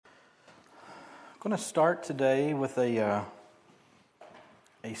I'm going to start today with a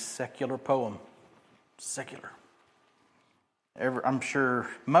secular poem. Secular. I'm sure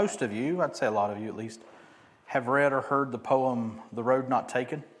most of you, I'd say a lot of you at least, have read or heard the poem "The Road Not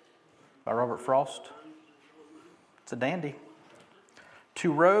Taken" by Robert Frost. It's a dandy.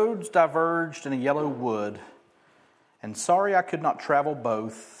 Two roads diverged in a yellow wood, and sorry I could not travel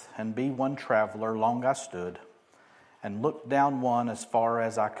both, and be one traveler long I stood, and looked down one as far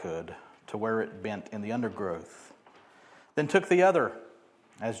as I could, to where it bent in the undergrowth. Then took the other,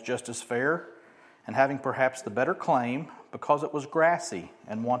 as just as fair, and having perhaps the better claim, because it was grassy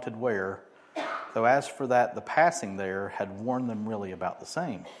and wanted wear, though as for that the passing there had worn them really about the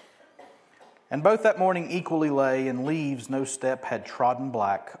same. And both that morning equally lay, and leaves no step had trodden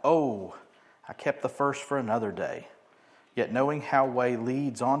black. Oh, I kept the first for another day. Yet knowing how way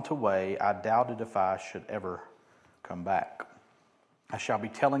leads on to way, I doubted if I should ever come back. I shall be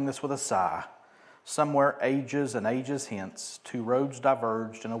telling this with a sigh. Somewhere ages and ages hence, two roads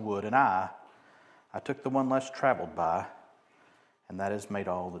diverged in a wood, and I took the one less traveled by, and that has made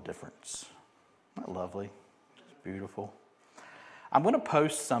all the difference. Isn't that lovely? It's beautiful. I'm going to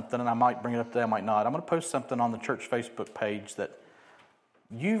post something, and I might bring it up today, I might not. I'm going to post something on the church Facebook page that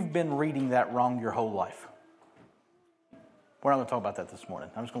you've been reading that wrong your whole life. We're not going to talk about that this morning.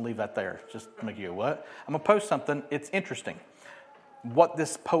 I'm just going to leave that there, just to make you what? I'm going to post something. It's interesting what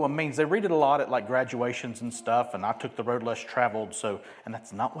this poem means. They read it a lot at like graduations and stuff, and I took the road less traveled, and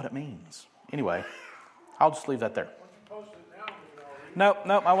that's not what it means. Anyway, I'll just leave that there. No,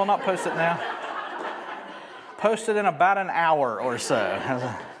 I will not post it now. Post it in about an hour or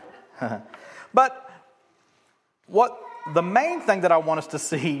so. But what the main thing that I want us to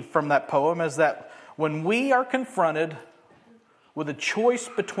see from that poem is that when we are confronted with a choice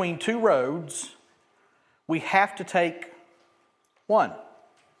between two roads, we have to take one.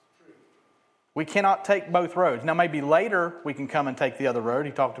 We cannot take both roads. Now, maybe later we can come and take the other road.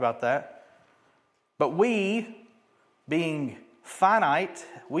 He talked about that. But we, being finite,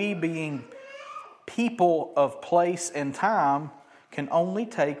 we being people of place and time, can only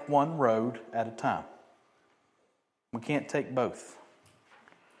take one road at a time. We can't take both.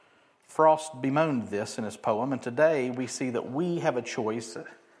 Frost bemoaned this in his poem, and today we see that we have a choice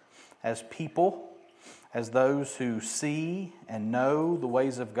as people, as those who see and know the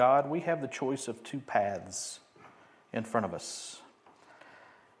ways of God. We have the choice of two paths in front of us.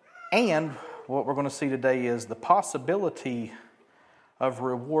 And what we're going to see today is the possibility of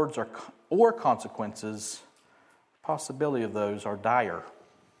rewards or consequences. The possibility of those are dire.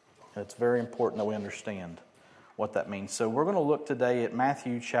 It's very important that we understand what that means. So we're going to look today at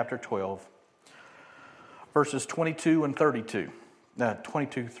Matthew chapter 12, verses 22 and 32.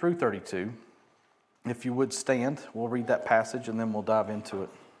 22 through 32. If you would stand, we'll read that passage and then we'll dive into it.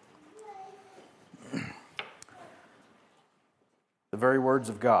 The very words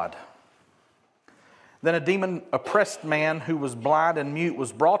of God. Then a demon-oppressed man who was blind and mute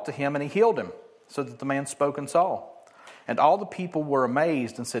was brought to him, and he healed him, so that the man spoke and saw. And all the people were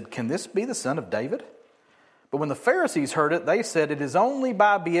amazed and said, "Can this be the son of David?" But when the Pharisees heard it, they said, "It is only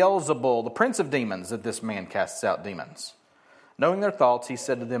by Beelzebul, the prince of demons, that this man casts out demons." Knowing their thoughts, he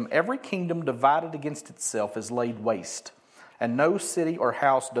said to them, "Every kingdom divided against itself is laid waste, and no city or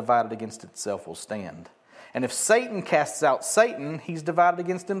house divided against itself will stand. And if Satan casts out Satan, he's divided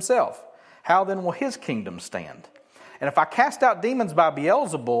against himself. How then will his kingdom stand? And if I cast out demons by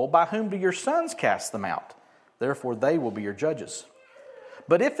Beelzebul, by whom do your sons cast them out? Therefore they will be your judges.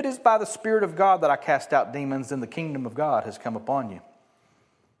 But if it is by the Spirit of God that I cast out demons, then the kingdom of God has come upon you.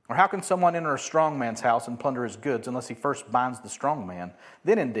 Or how can someone enter a strong man's house and plunder his goods unless he first binds the strong man?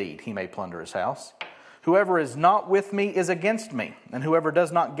 Then indeed he may plunder his house. Whoever is not with me is against me, and whoever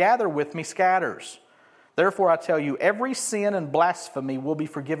does not gather with me scatters. Therefore I tell you, every sin and blasphemy will be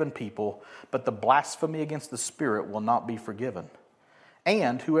forgiven people, but the blasphemy against the Spirit will not be forgiven.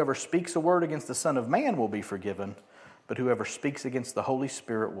 And whoever speaks a word against the Son of Man will be forgiven, but whoever speaks against the Holy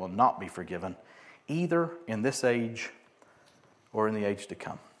Spirit will not be forgiven, either in this age or in the age to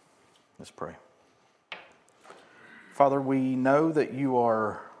come." Let's pray. Father, we know that you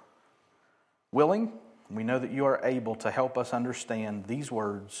are willing. We know that you are able to help us understand these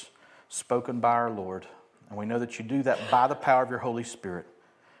words spoken by our Lord. And we know that you do that by the power of your Holy Spirit.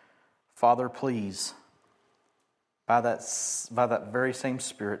 Father, please, by that very same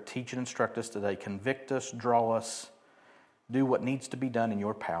Spirit, teach and instruct us today. Convict us, draw us, do what needs to be done in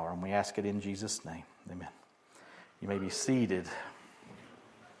your power. And we ask it in Jesus' name. Amen. You may be seated.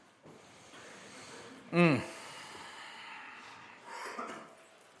 You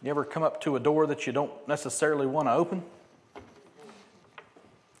ever come up to a door that you don't necessarily want to open?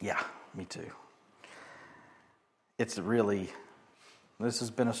 Yeah, me too. This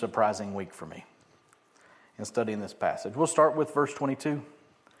has been a surprising week for me in studying this passage. We'll start with verse 22.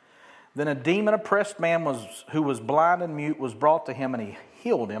 Then a demon-oppressed man who was blind and mute was brought to him, and he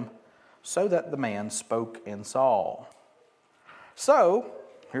healed him, so that the man spoke and saw. So,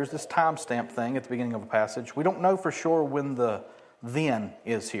 here's this timestamp thing at the beginning of a passage. We don't know for sure when the then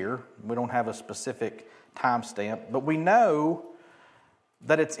is here. We don't have a specific timestamp, but we know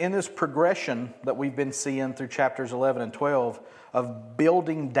that it's in this progression that we've been seeing through chapters 11 and 12 of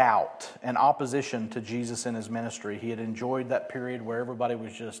building doubt and opposition to Jesus and his ministry. He had enjoyed that period where everybody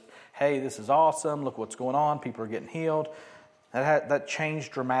was just, hey, this is awesome, look what's going on, people are getting healed. That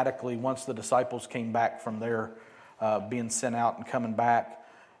changed dramatically once the disciples came back from their being sent out and coming back.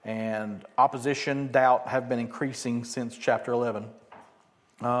 And opposition, doubt have been increasing since chapter 11.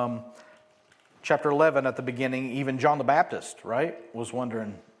 Chapter 11 at the beginning, even John the Baptist, right, was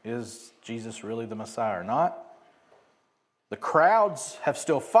wondering, is Jesus really the Messiah or not? The crowds have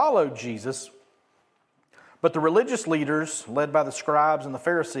still followed Jesus, but the religious leaders, led by the scribes and the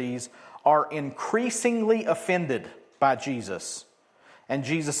Pharisees, are increasingly offended by Jesus and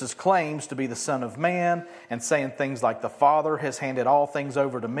Jesus' claims to be the Son of Man, and saying things like, the Father has handed all things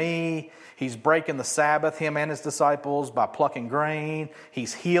over to me. He's breaking the Sabbath, him and his disciples, by plucking grain.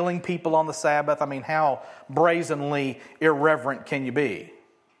 He's healing people on the Sabbath. I mean, how brazenly irreverent can you be,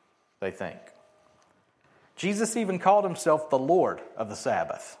 they think. Jesus even called himself the Lord of the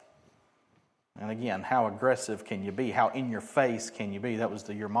Sabbath. And again, how aggressive can you be? How in your face can you be? That was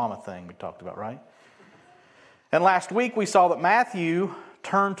the your mama thing we talked about, right? And last week we saw that Matthew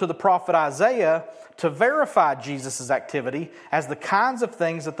turned to the prophet Isaiah to verify Jesus' activity as the kinds of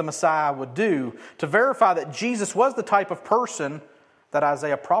things that the Messiah would do, to verify that Jesus was the type of person that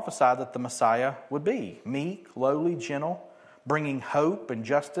Isaiah prophesied that the Messiah would be. Meek, lowly, gentle, bringing hope and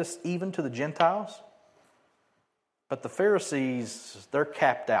justice even to the Gentiles. But the Pharisees, they're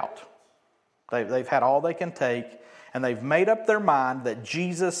capped out. They've had all they can take, and they've made up their mind that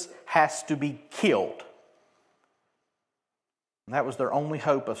Jesus has to be killed. And that was their only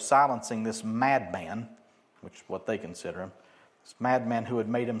hope of silencing this madman, which is what they consider him, this madman who had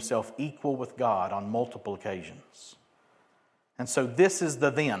made himself equal with God on multiple occasions. And so this is the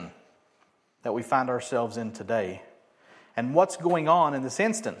then that we find ourselves in today. And what's going on in this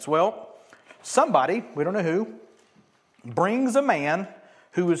instance? Well, somebody, we don't know who, brings a man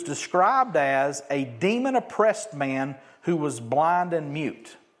who is described as a demon-oppressed man who was blind and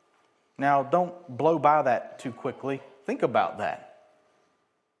mute. Now, don't blow by that too quickly. Think about that.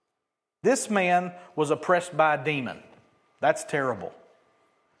 This man was oppressed by a demon. That's terrible.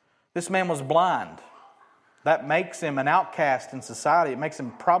 This man was blind. That makes him an outcast in society. It makes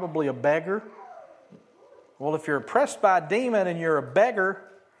him probably a beggar. Well, if you're oppressed by a demon and you're a beggar,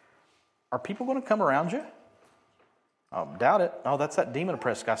 are people going to come around you? I doubt it. Oh, that's that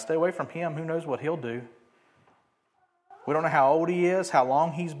demon-oppressed guy. Stay away from him. Who knows what he'll do? We don't know how old he is, how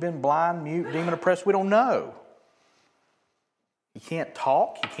long he's been blind, mute, demon-oppressed. We don't know. He can't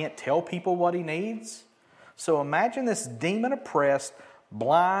talk. He can't tell people what he needs. So imagine this demon-oppressed,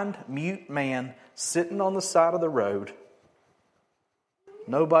 blind, mute man sitting on the side of the road.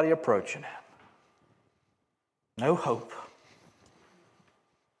 Nobody approaching him. No hope.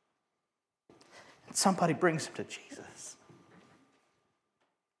 And somebody brings him to Jesus.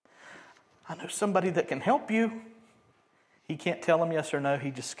 I know somebody that can help you. He can't tell him yes or no. He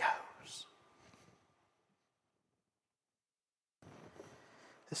just goes.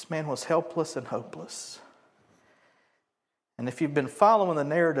 This man was helpless and hopeless. And if you've been following the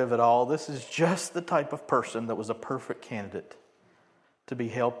narrative at all, this is just the type of person that was a perfect candidate to be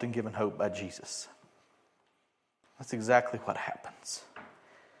helped and given hope by Jesus. That's exactly what happens.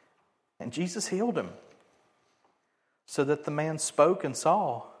 And Jesus healed him so that the man spoke and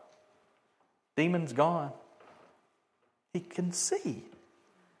saw. Demon's gone. He can see. He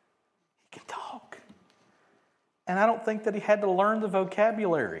can talk. And I don't think that he had to learn the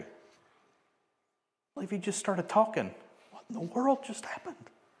vocabulary. Well, if he just started talking, what in the world just happened?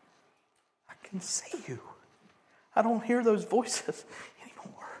 I can see you. I don't hear those voices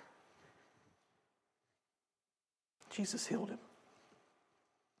anymore. Jesus healed him.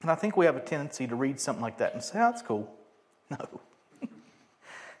 And I think we have a tendency to read something like that and say, oh, that's cool. No.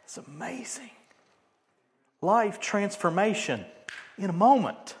 It's amazing. Life transformation in a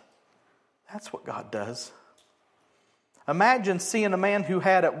moment. That's what God does. Imagine seeing a man who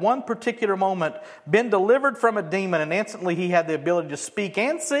had at one particular moment been delivered from a demon, and instantly he had the ability to speak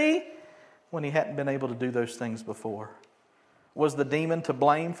and see when he hadn't been able to do those things before. Was the demon to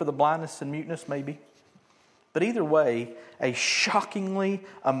blame for the blindness and muteness? Maybe. But either way, a shockingly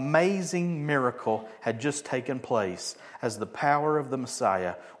amazing miracle had just taken place as the power of the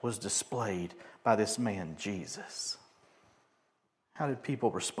Messiah was displayed by this man, Jesus. How did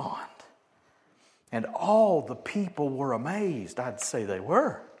people respond? And all the people were amazed, I'd say they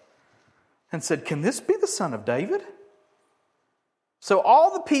were, and said, "Can this be the Son of David?" So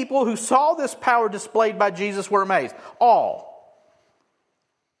all the people who saw this power displayed by Jesus were amazed. All.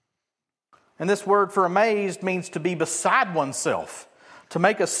 And this word for amazed means to be beside oneself, to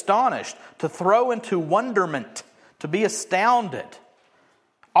make astonished, to throw into wonderment, to be astounded.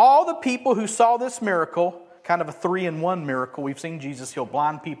 All the people who saw this miracle, kind of a 3-in-1 miracle. We've seen Jesus heal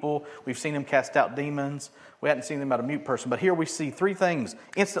blind people. We've seen him cast out demons. We hadn't seen him out a mute person. But here we see 3 things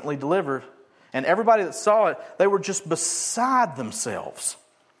instantly delivered. And everybody that saw it, they were just beside themselves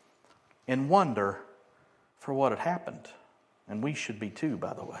in wonder for what had happened. And we should be too,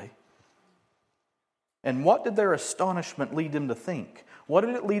 by the way. And what did their astonishment lead them to think? What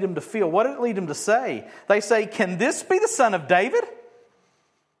did it lead them to feel? What did it lead them to say? They say, "Can this be the Son of David?"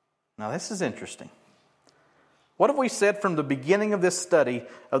 Now this is interesting. What have we said from the beginning of this study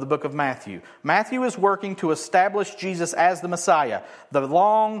of the book of Matthew? Matthew is working to establish Jesus as the Messiah, the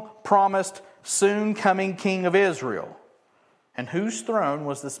long-promised, soon-coming King of Israel. And whose throne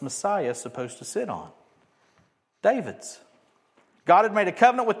was this Messiah supposed to sit on? David's. God had made a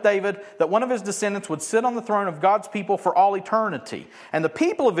covenant with David that one of his descendants would sit on the throne of God's people for all eternity. And the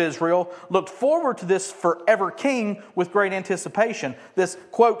people of Israel looked forward to this forever king with great anticipation. This,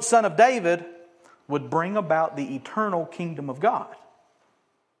 quote, Son of David would bring about the eternal kingdom of God.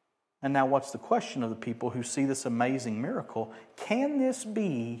 And now what's the question of the people who see this amazing miracle? Can this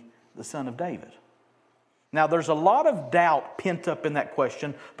be the Son of David? Now there's a lot of doubt pent up in that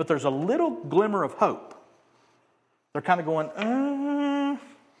question, but there's a little glimmer of hope. They're kind of going,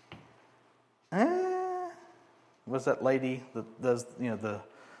 What's that lady that does, anybody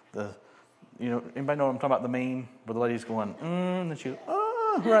know what I'm talking about, the meme? Where the lady's going, and then she,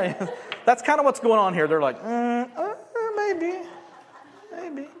 right. That's kind of what's going on here. They're like,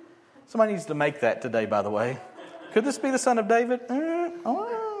 maybe. Somebody needs to make that today, by the way. Could this be the Son of David?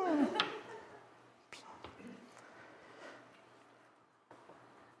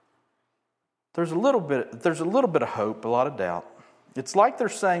 There's a little bit of hope, a lot of doubt. It's like they're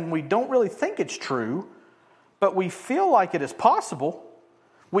saying we don't really think it's true, but we feel like it is possible.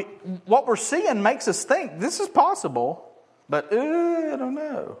 What we're seeing makes us think this is possible, but I don't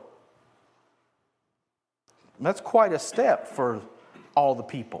know. That's quite a step for all the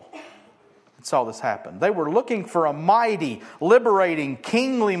people that saw this happen. They were looking for a mighty, liberating,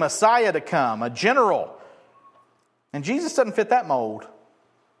 kingly Messiah to come, a general. And Jesus doesn't fit that mold.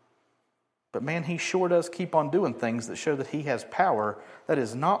 But man, he sure does keep on doing things that show that he has power that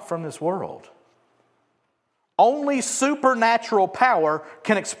is not from this world. Only supernatural power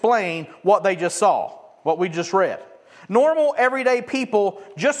can explain what they just saw, what we just read. Normal, everyday people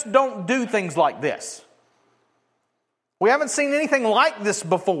just don't do things like this. We haven't seen anything like this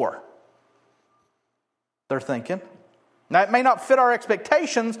before, they're thinking. Now, it may not fit our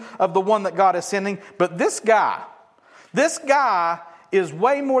expectations of the one that God is sending, but this guy is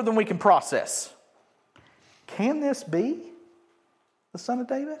way more than we can process. Can this be the Son of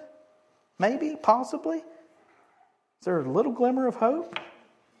David? Maybe, possibly. Is there a little glimmer of hope?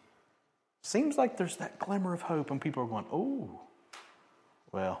 Seems like there's that glimmer of hope and people are going, oh,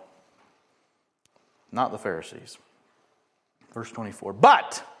 well, not the Pharisees. Verse 24.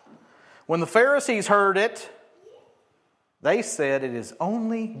 But when the Pharisees heard it, they said it is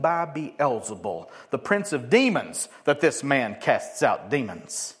only by Beelzebul, the prince of demons, that this man casts out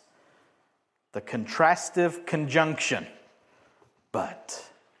demons. The contrastive conjunction. But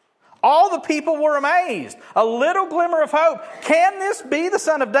all the people were amazed. A little glimmer of hope. Can this be the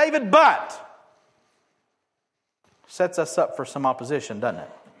Son of David? But sets us up for some opposition, doesn't it?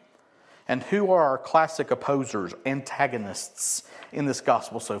 And who are our classic opposers, antagonists in this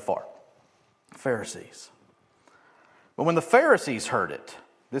gospel so far? Pharisees. But when the Pharisees heard it,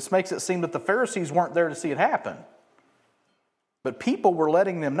 this makes it seem that the Pharisees weren't there to see it happen. But people were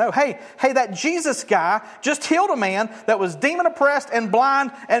letting them know, hey, that Jesus guy just healed a man that was demon-oppressed and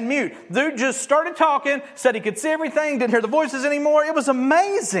blind and mute. Dude just started talking, said he could see everything, didn't hear the voices anymore. It was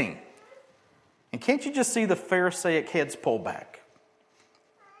amazing. And can't you just see the Pharisaic heads pull back?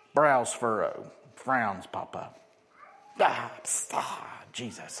 Brows furrow, frowns pop up.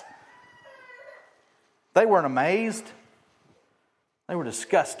 Jesus. They weren't amazed. They were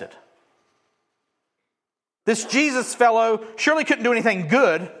disgusted. This Jesus fellow surely couldn't do anything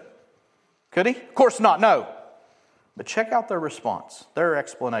good. Could he? Of course not, no. But check out their response, their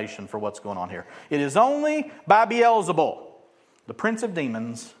explanation for what's going on here. It is only by Beelzebul, the prince of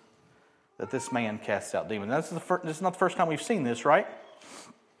demons, that this man casts out demons. This is not the first time we've seen this, right?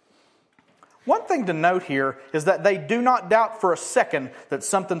 One thing to note here is that they do not doubt for a second that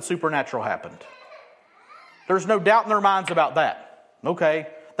something supernatural happened. There's no doubt in their minds about that. Okay,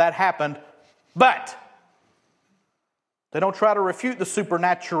 that happened, but they don't try to refute the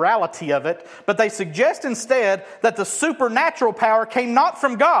supernaturality of it, but they suggest instead that the supernatural power came not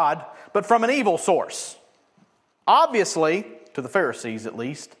from God, but from an evil source. Obviously, to the Pharisees at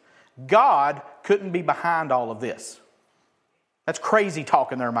least, God couldn't be behind all of this. That's crazy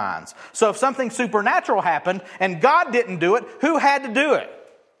talk in their minds. So if something supernatural happened and God didn't do it, who had to do it?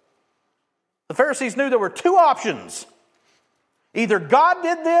 The Pharisees knew there were two options. Either God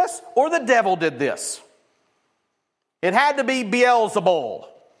did this or the devil did this. It had to be Beelzebul,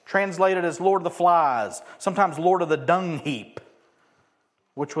 translated as Lord of the Flies, sometimes Lord of the Dung Heap,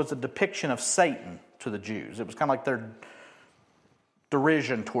 which was a depiction of Satan to the Jews. It was kind of like their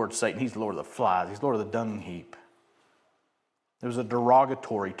derision towards Satan. He's the Lord of the Flies. He's Lord of the Dung Heap. It was a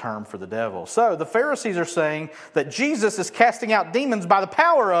derogatory term for the devil. So the Pharisees are saying that Jesus is casting out demons by the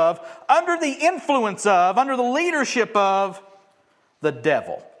power of, under the influence of, under the leadership of the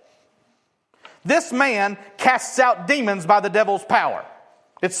devil. This man casts out demons by the devil's power.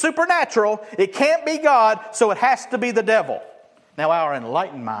 It's supernatural. It can't be God, so it has to be the devil. Now, our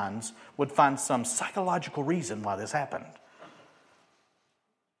enlightened minds would find some psychological reason why this happened.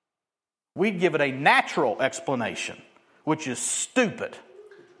 We'd give it a natural explanation, which is stupid.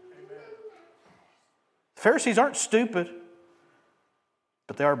 The Pharisees aren't stupid,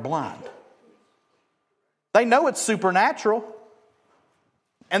 but they are blind. They know it's supernatural,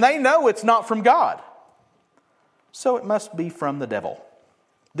 and they know it's not from God. So it must be from the devil.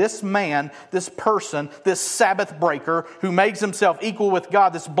 This man, this person, this Sabbath breaker who makes himself equal with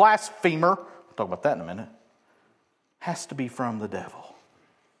God, this blasphemer, we'll talk about that in a minute, has to be from the devil.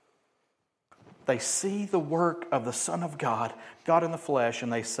 They see the work of the Son of God, God in the flesh,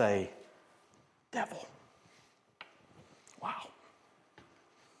 and they say, devil. Wow.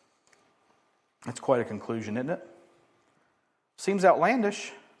 That's quite a conclusion, isn't it? Seems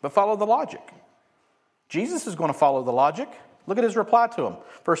outlandish, but follow the logic. Jesus is going to follow the logic. Look at his reply to them.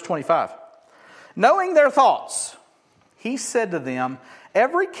 Verse 25. Knowing their thoughts, he said to them,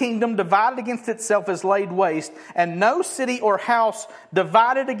 every kingdom divided against itself is laid waste, and no city or house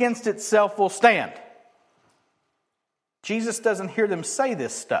divided against itself will stand. Jesus doesn't hear them say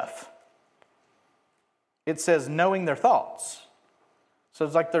this stuff. It says knowing their thoughts. So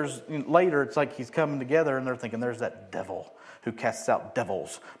it's like later it's like he's coming together and they're thinking there's that devil who casts out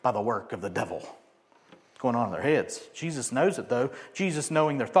devils by the work of the devil. What's going on in their heads? Jesus knows it though. Jesus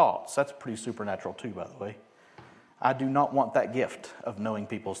knowing their thoughts. That's pretty supernatural too, by the way. I do not want that gift of knowing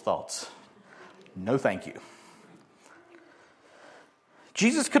people's thoughts. No, thank you.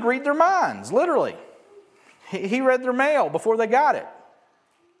 Jesus could read their minds, literally. He read their mail before they got it.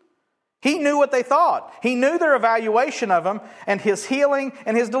 He knew what they thought. He knew their evaluation of him and his healing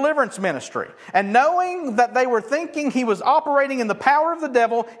and his deliverance ministry. And knowing that they were thinking he was operating in the power of the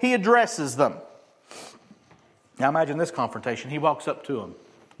devil, he addresses them. Now imagine this confrontation. He walks up to them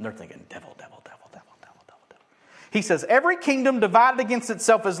and they're thinking, devil, devil, devil, devil, devil, devil, devil. He says, every kingdom divided against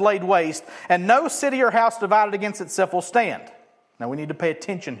itself is laid waste, and no city or house divided against itself will stand. Now we need to pay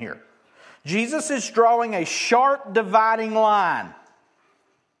attention here. Jesus is drawing a sharp dividing line,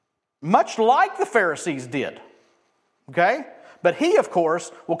 much like the Pharisees did. Okay? But he, of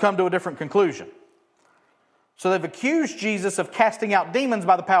course, will come to a different conclusion. So they've accused Jesus of casting out demons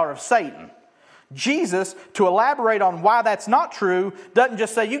by the power of Satan. Jesus, to elaborate on why that's not true, doesn't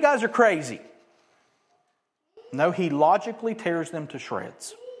just say, you guys are crazy. No, he logically tears them to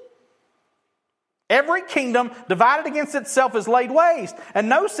shreds. Every kingdom divided against itself is laid waste, and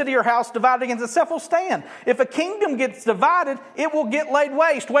no city or house divided against itself will stand. If a kingdom gets divided, it will get laid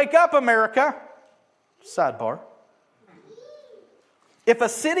waste. Wake up, America. Sidebar. If a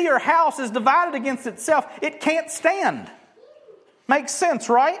city or house is divided against itself, it can't stand. Makes sense,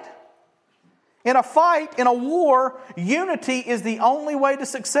 right? In a fight, in a war, unity is the only way to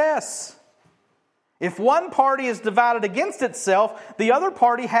success. If one party is divided against itself, the other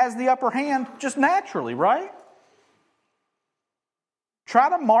party has the upper hand just naturally, right? Try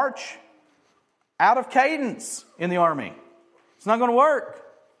to march out of cadence in the army. It's not going to work.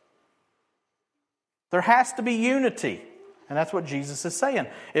 There has to be unity. And that's what Jesus is saying.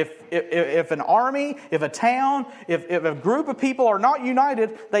 If an army, if a town, if a group of people are not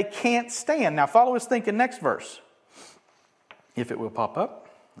united, they can't stand. Now follow his thinking next verse. If it will pop up.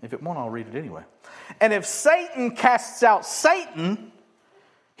 If it won't, I'll read it anyway. And if Satan casts out Satan,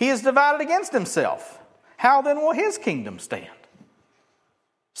 he is divided against himself. How then will his kingdom stand?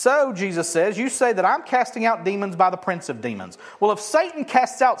 So, Jesus says, you say that I'm casting out demons by the prince of demons. Well, if Satan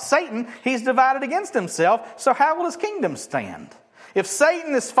casts out Satan, he's divided against himself. So how will his kingdom stand? If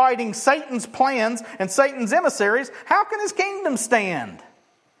Satan is fighting Satan's plans and Satan's emissaries, how can his kingdom stand?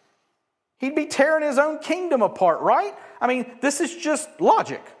 He'd be tearing his own kingdom apart, right? I mean, this is just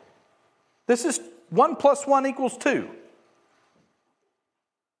logic. This is 1 + 1 = 2.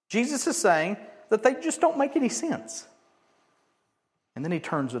 Jesus is saying that they just don't make any sense. And then he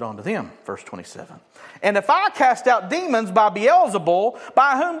turns it on to them, verse 27. And if I cast out demons by Beelzebul,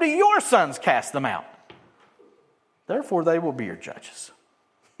 by whom do your sons cast them out? Therefore they will be your judges.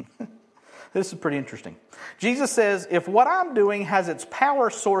 This is pretty interesting. Jesus says, if what I'm doing has its power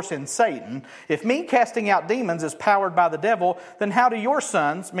source in Satan, if me casting out demons is powered by the devil, then how do your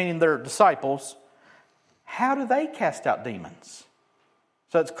sons, meaning their disciples, how do they cast out demons?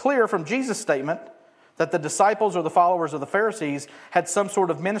 So it's clear from Jesus' statement that the disciples or the followers of the Pharisees had some sort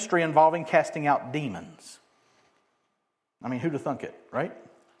of ministry involving casting out demons. I mean, who'd have thunk it, right?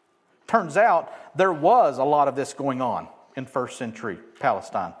 Turns out there was a lot of this going on in first century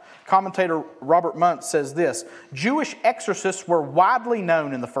Palestine. Commentator Robert Muntz says this: Jewish exorcists were widely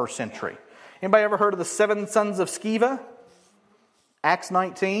known in the first century. Anybody ever heard of the 7 sons of Sceva? Acts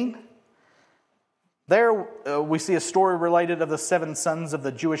 19. There we see a story related of the 7 sons of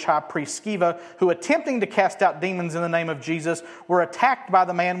the Jewish high priest Sceva, who, attempting to cast out demons in the name of Jesus, were attacked by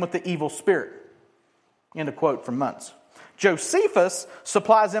the man with the evil spirit. End of quote from Muntz. Josephus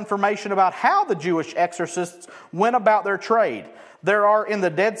supplies information about how the Jewish exorcists went about their trade. There are in the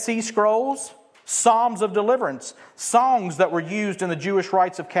Dead Sea Scrolls psalms of deliverance, songs that were used in the Jewish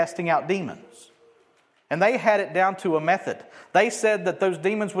rites of casting out demons. And they had it down to a method. They said that those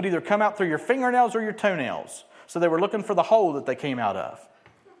demons would either come out through your fingernails or your toenails. So they were looking for the hole that they came out of.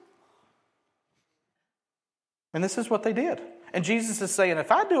 And this is what they did. And Jesus is saying,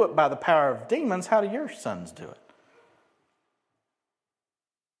 if I do it by the power of demons, how do your sons do it?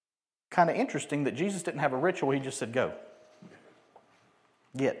 Kind of interesting that Jesus didn't have a ritual. He just said, go.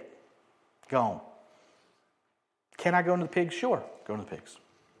 Get. Gone. Can I go into the pigs? Sure. Go into the pigs.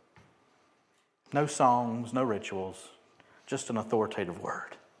 No songs, no rituals. Just an authoritative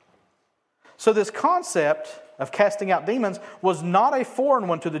word. So this concept of casting out demons was not a foreign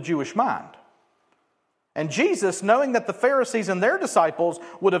one to the Jewish mind. And Jesus, knowing that the Pharisees and their disciples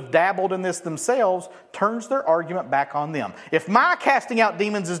would have dabbled in this themselves, turns their argument back on them. If my casting out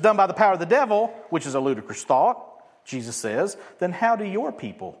demons is done by the power of the devil, which is a ludicrous thought, Jesus says, then how do your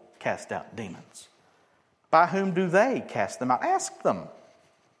people cast out demons? By whom do they cast them out? Ask them.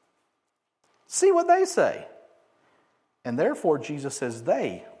 See what they say. And therefore, Jesus says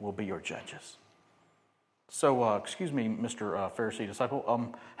they will be your judges. So, excuse me, Mr. Pharisee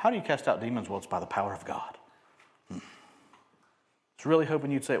disciple, how do you cast out demons? Well, it's by the power of God. I was really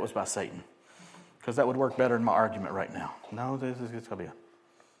hoping you'd say it was by Satan, because that would work better in my argument right now. No, it's going to be it.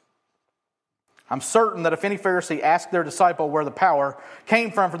 I'm certain that if any Pharisee asked their disciple where the power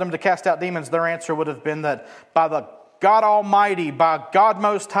came from for them to cast out demons, their answer would have been that by the God Almighty, by God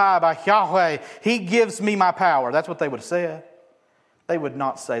Most High, by Yahweh, He gives me my power. That's what they would have said. They would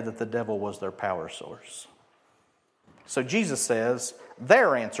not say that the devil was their power source. So Jesus says,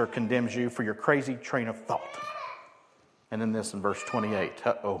 their answer condemns you for your crazy train of thought. And then this in verse 28.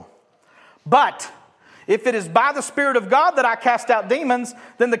 But if it is by the Spirit of God that I cast out demons,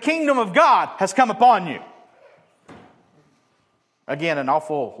 then the kingdom of God has come upon you. Again, an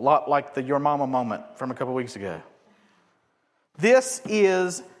awful lot like the your mama moment from a couple weeks ago. This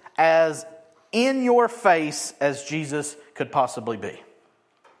is as in your face as Jesus could possibly be.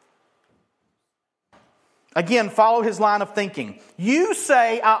 Again, follow his line of thinking. You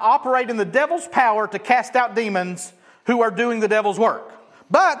say I operate in the devil's power to cast out demons who are doing the devil's work.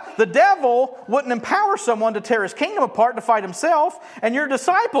 But the devil wouldn't empower someone to tear his kingdom apart to fight himself, and your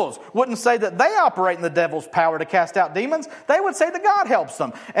disciples wouldn't say that they operate in the devil's power to cast out demons. They would say that God helps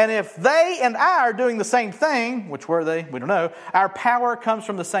them. And if they and I are doing the same thing, which were they? We don't know. Our power comes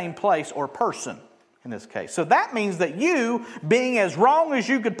from the same place or person in this case. So that means that you, being as wrong as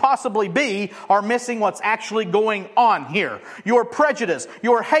you could possibly be, are missing what's actually going on here. Your prejudice,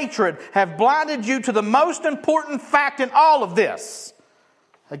 your hatred have blinded you to the most important fact in all of this.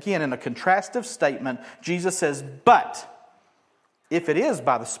 Again, in a contrastive statement, Jesus says, but if it is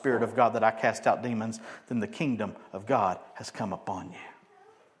by the Spirit of God that I cast out demons, then the kingdom of God has come upon you.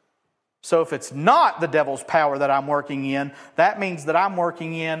 So if it's not the devil's power that I'm working in, that means that I'm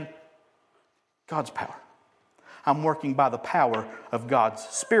working in God's power. I'm working by the power of God's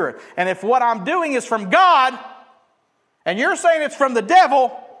Spirit. And if what I'm doing is from God, and you're saying it's from the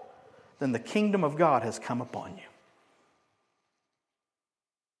devil, then the kingdom of God has come upon you.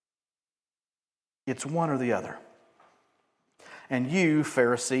 It's one or the other. And you,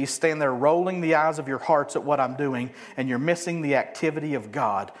 Pharisee, stand there rolling the eyes of your hearts at what I'm doing, and you're missing the activity of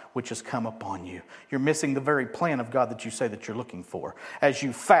God which has come upon you. You're missing the very plan of God that you say that you're looking for. As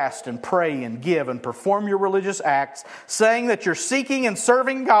you fast and pray and give and perform your religious acts, saying that you're seeking and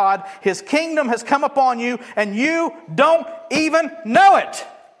serving God, His kingdom has come upon you, and you don't even know it.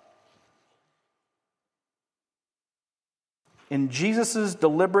 In Jesus'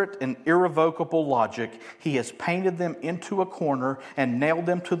 deliberate and irrevocable logic, He has painted them into a corner and nailed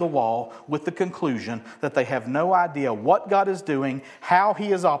them to the wall with the conclusion that they have no idea what God is doing, how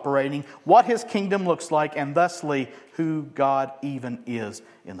He is operating, what His kingdom looks like, and thusly who God even is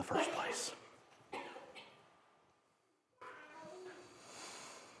in the first place.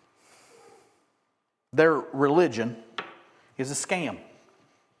 Their religion is a scam.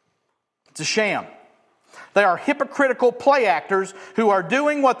 It's a sham. They are hypocritical play actors who are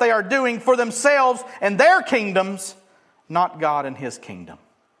doing what they are doing for themselves and their kingdoms, not God and His kingdom.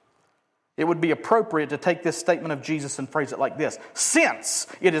 It would be appropriate to take this statement of Jesus and phrase it like this: since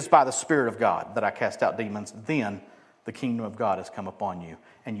it is by the Spirit of God that I cast out demons, then the kingdom of God has come upon you.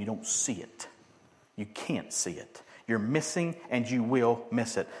 And you don't see it. You can't see it. You're missing and you will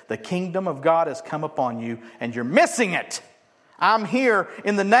miss it. The kingdom of God has come upon you and you're missing it. I'm here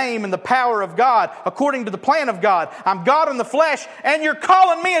in the name and the power of God, according to the plan of God. I'm God in the flesh, and you're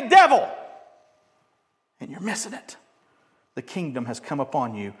calling me a devil. And you're missing it. The kingdom has come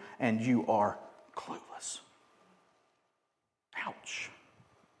upon you, and you are clueless. Ouch.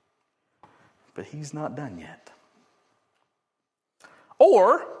 But He's not done yet.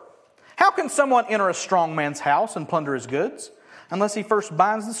 Or, how can someone enter a strong man's house and plunder his goods unless he first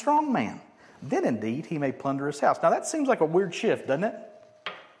binds the strong man? Then indeed he may plunder his house. Now that seems like a weird shift, doesn't it?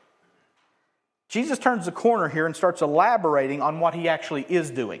 Jesus turns the corner here and starts elaborating on what He actually is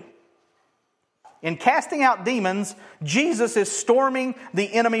doing. In casting out demons, Jesus is storming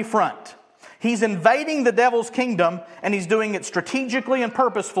the enemy front. He's invading the devil's kingdom, and He's doing it strategically and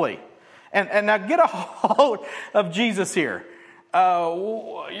purposefully. And now get a hold of Jesus here.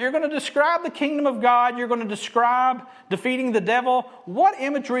 You're going to describe the kingdom of God. You're going to describe defeating the devil. What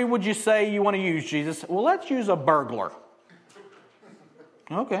imagery would you say you want to use, Jesus? Well, let's use a burglar.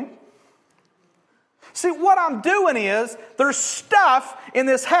 Okay. See, what I'm doing is there's stuff in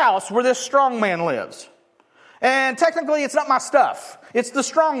this house where this strong man lives. And technically it's not my stuff. It's the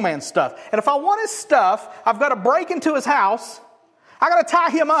strong man's stuff. And if I want his stuff, I've got to break into his house. I got to tie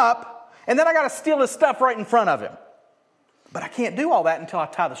him up. And then I got to steal his stuff right in front of him. But I can't do all that until I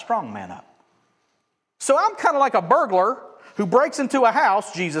tie the strong man up. So I'm kind of like a burglar who breaks into a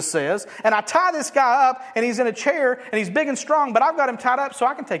house, Jesus says, and I tie this guy up, and he's in a chair, and he's big and strong, but I've got him tied up so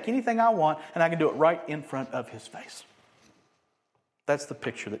I can take anything I want, and I can do it right in front of his face. That's the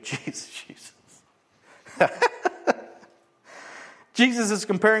picture that Jesus uses. Jesus is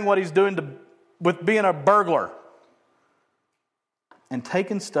comparing what He's doing with being a burglar and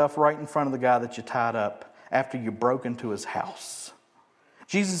taking stuff right in front of the guy that you tied up after you broke into his house.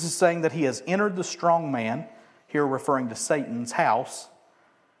 Jesus is saying that He has entered the strong man, here referring to Satan's house,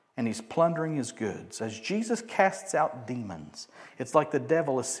 and he's plundering his goods. As Jesus casts out demons, it's like the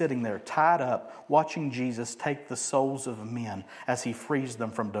devil is sitting there tied up, watching Jesus take the souls of men as He frees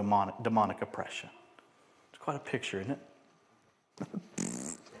them from demonic oppression. It's quite a picture, isn't it?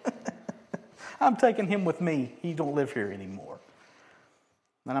 I'm taking him with me. He don't live here anymore.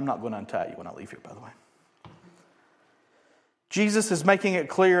 And I'm not going to untie you when I leave here, by the way. Jesus is making it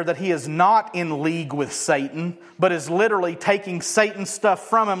clear that He is not in league with Satan, but is literally taking Satan's stuff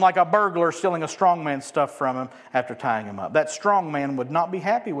from him like a burglar stealing a strong man's stuff from him after tying him up. That strong man would not be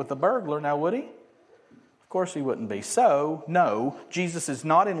happy with the burglar, now would he? Of course he wouldn't be. So, no, Jesus is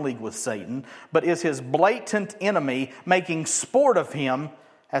not in league with Satan, but is his blatant enemy, making sport of him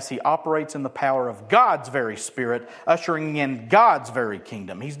as he operates in the power of God's very Spirit, ushering in God's very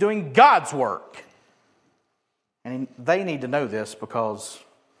kingdom. He's doing God's work. And they need to know this because,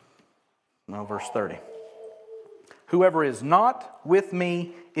 verse 30. Whoever is not with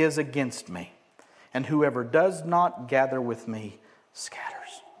me is against me, and whoever does not gather with me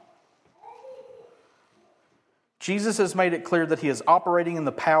scatters. Jesus has made it clear that He is operating in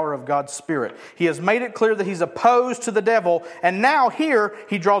the power of God's Spirit. He has made it clear that He's opposed to the devil, and now here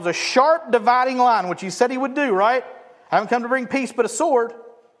He draws a sharp dividing line, which He said He would do, right? I haven't come to bring peace but a sword.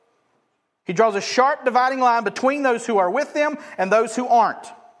 He draws a sharp dividing line between those who are with Him and those who aren't.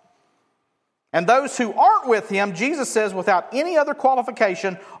 And those who aren't with him, Jesus says, without any other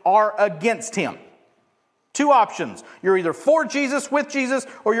qualification, are against him. Two options. You're either for Jesus, with Jesus,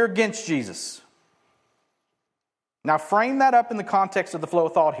 or you're against Jesus. Now frame that up in the context of the flow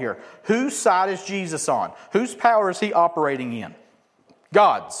of thought here. Whose side is Jesus on? Whose power is he operating in?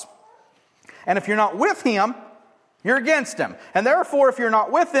 God's. And if you're not with him, you're against him. And therefore, if you're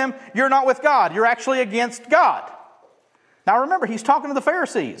not with him, you're not with God. You're actually against God. Now remember, he's talking to the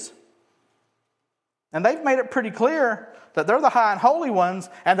Pharisees. And they've made it pretty clear that they're the high and holy ones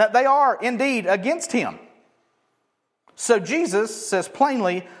and that they are indeed against him. So Jesus says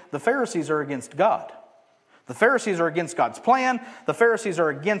plainly, the Pharisees are against God. The Pharisees are against God's plan. The Pharisees are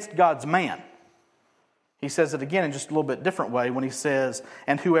against God's man. He says it again in just a little bit different way when he says,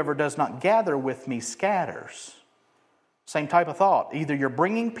 and whoever does not gather with me scatters. Same type of thought. Either you're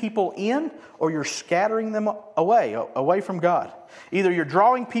bringing people in or you're scattering them away from God. Either you're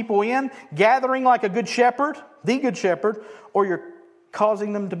drawing people in, gathering like a good shepherd, the good shepherd, or you're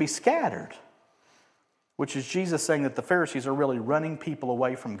causing them to be scattered. Which is Jesus saying that the Pharisees are really running people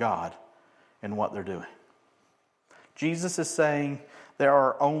away from God in what they're doing. Jesus is saying there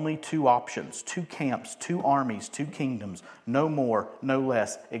are only two options, two camps, two armies, two kingdoms, no more, no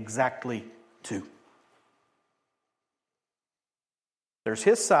less, exactly two. There's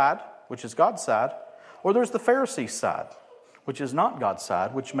his side, which is God's side, or there's the Pharisees' side, which is not God's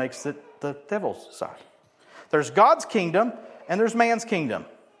side, which makes it the devil's side. There's God's kingdom and there's man's kingdom,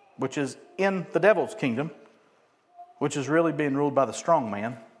 which is in the devil's kingdom, which is really being ruled by the strong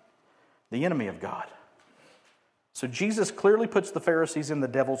man, the enemy of God. So Jesus clearly puts the Pharisees in the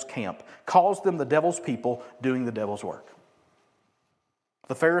devil's camp, calls them the devil's people doing the devil's work.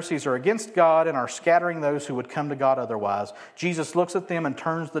 The Pharisees are against God and are scattering those who would come to God otherwise. Jesus looks at them and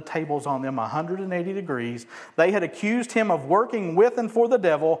turns the tables on them 180 degrees. They had accused him of working with and for the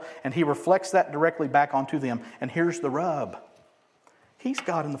devil, and he reflects that directly back onto them. And here's the rub. He's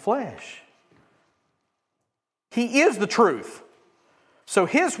God in the flesh. He is the truth. So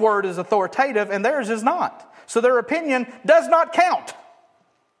his word is authoritative and theirs is not. So their opinion does not count.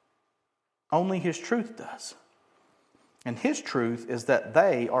 Only his truth does. And his truth is that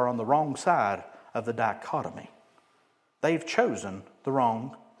they are on the wrong side of the dichotomy. They've chosen the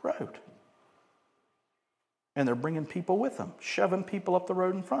wrong road. And they're bringing people with them, shoving people up the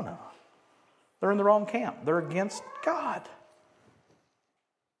road in front of them. They're in the wrong camp. They're against God.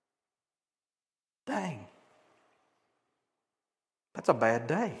 Dang. That's a bad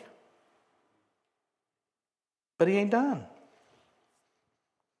day. But he ain't done.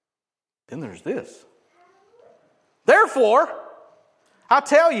 Then there's this. Therefore, I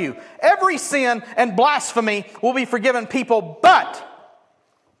tell you, every sin and blasphemy will be forgiven people, but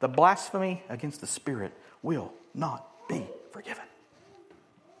the blasphemy against the Spirit will not be forgiven.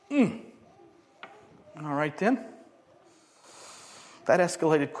 All right then. That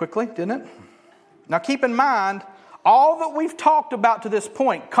escalated quickly, didn't it? Now keep in mind, all that we've talked about to this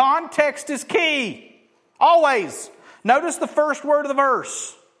point, context is key. Always. Notice the first word of the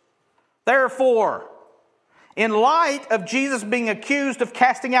verse. Therefore. In light of Jesus being accused of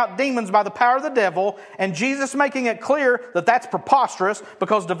casting out demons by the power of the devil, and Jesus making it clear that that's preposterous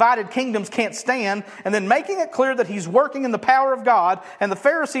because divided kingdoms can't stand, and then making it clear that he's working in the power of God, and the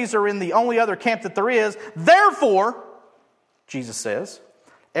Pharisees are in the only other camp that there is, therefore, Jesus says,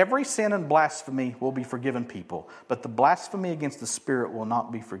 every sin and blasphemy will be forgiven people, but the blasphemy against the Spirit will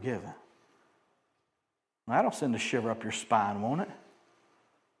not be forgiven. Now, that'll send a shiver up your spine, won't it?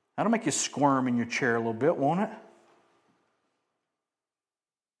 That'll make you squirm in your chair a little bit, won't it?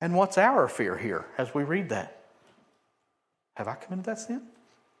 And what's our fear here as we read that? Have I committed that sin?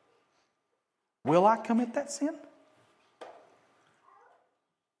 Will I commit that sin?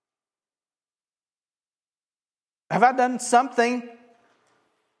 Have I done something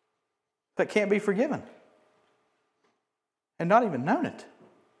that can't be forgiven? And not even known it?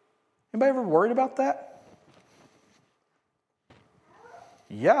 Anybody ever worried about that?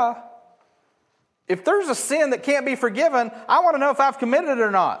 Yeah. If there's a sin that can't be forgiven, I want to know if I've committed it or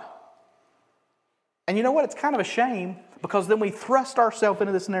not. And you know what? It's kind of a shame because then we thrust ourselves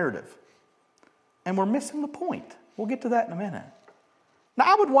into this narrative. And we're missing the point. We'll get to that in a minute. Now,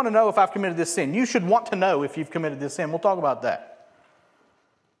 I would want to know if I've committed this sin. You should want to know if you've committed this sin. We'll talk about that.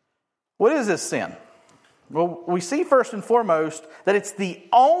 What is this sin? Well, we see first and foremost that it's the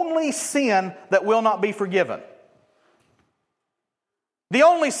only sin that will not be forgiven. The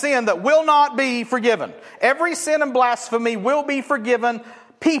only sin that will not be forgiven. Every sin and blasphemy will be forgiven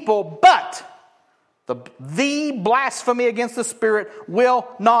people, but the blasphemy against the Spirit will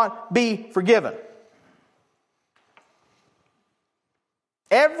not be forgiven.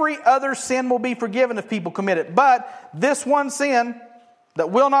 Every other sin will be forgiven if people commit it. But this one sin that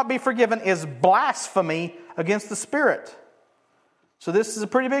will not be forgiven is blasphemy against the Spirit. So this is a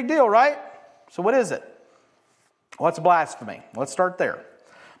pretty big deal, right? So what is it? What's blasphemy? Let's start there.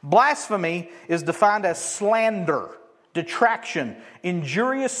 Blasphemy is defined as slander, detraction,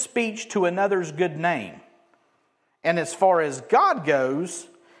 injurious speech to another's good name. And as far as God goes,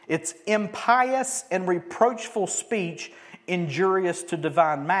 it's impious and reproachful speech injurious to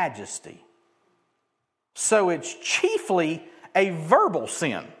divine majesty. So it's chiefly a verbal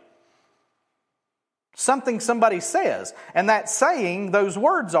sin. Something somebody says. And that saying, those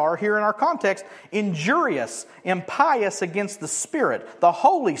words are, here in our context, injurious, impious against the Spirit, the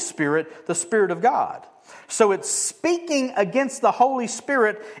Holy Spirit, the Spirit of God. So it's speaking against the Holy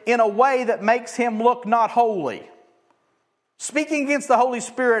Spirit in a way that makes Him look not holy. Speaking against the Holy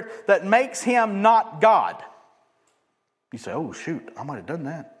Spirit that makes Him not God. You say, oh shoot, I might have done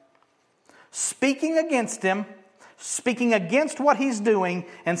that. Speaking against Him, speaking against what He's doing,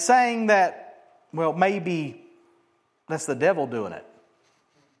 and saying that, well, maybe that's the devil doing it.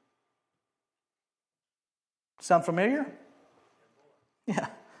 Sound familiar? Yeah,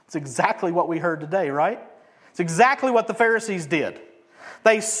 it's exactly what we heard today, right? It's exactly what the Pharisees did.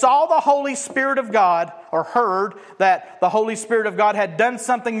 They saw the Holy Spirit of God, or heard that the Holy Spirit of God had done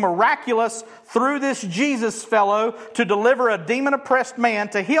something miraculous through this Jesus fellow to deliver a demon-oppressed man,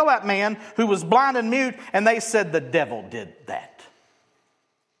 to heal that man who was blind and mute, and they said the devil did that.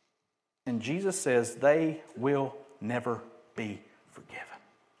 And Jesus says they will never be forgiven.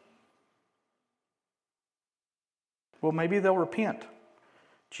 Well, maybe they'll repent.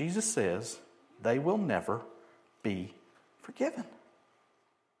 Jesus says they will never be forgiven.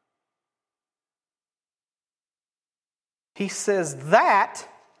 He says that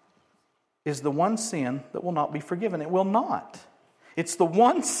is the one sin that will not be forgiven. It will not. It's the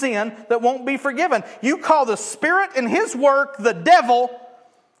one sin that won't be forgiven. You call the Spirit and His work the devil,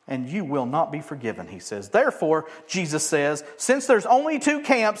 and you will not be forgiven, He says. Therefore, Jesus says, since there's only two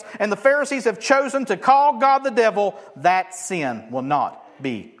camps, and the Pharisees have chosen to call God the devil, that sin will not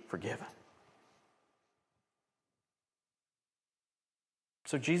be forgiven.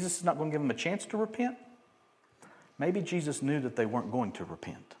 So Jesus is not going to give them a chance to repent? Maybe Jesus knew that they weren't going to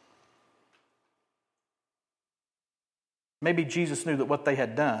repent. Maybe Jesus knew that what they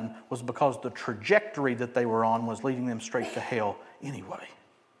had done was because the trajectory that they were on was leading them straight to hell anyway.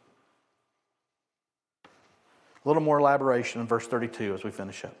 A little more elaboration in verse 32 as we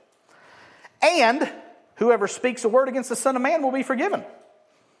finish up. And whoever speaks a word against the Son of Man will be forgiven.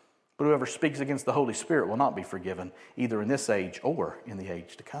 But whoever speaks against the Holy Spirit will not be forgiven, either in this age or in the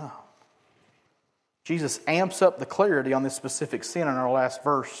age to come. Jesus amps up the clarity on this specific sin in our last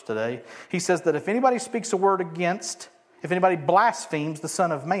verse today. He says that if anybody speaks a word against, if anybody blasphemes the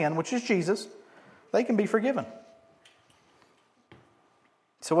Son of Man, which is Jesus, they can be forgiven.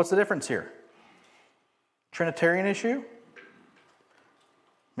 So what's the difference here? Trinitarian issue?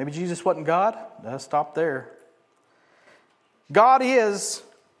 Maybe Jesus wasn't God? Let's stop there. God is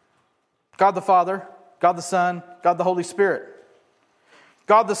God the Father, God the Son, God the Holy Spirit.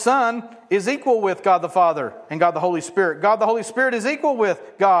 God the Son is equal with God the Father and God the Holy Spirit. God the Holy Spirit is equal with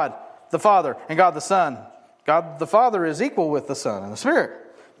God the Father and God the Son. God the Father is equal with the Son and the Spirit.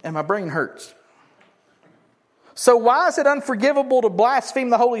 And my brain hurts. So why is it unforgivable to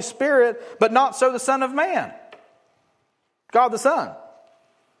blaspheme the Holy Spirit, but not so the Son of Man? God the Son. A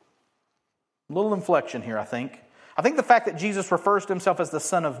little inflection here, I think. I think the fact that Jesus refers to Himself as the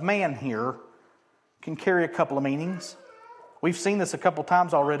Son of Man here can carry a couple of meanings. We've seen this a couple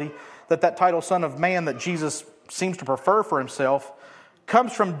times already, that title Son of Man that Jesus seems to prefer for Himself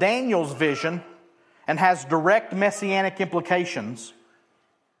comes from Daniel's vision and has direct messianic implications.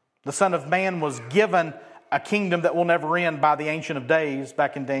 The Son of Man was given a kingdom that will never end by the Ancient of Days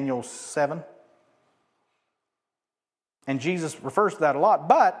back in Daniel 7. And Jesus refers to that a lot,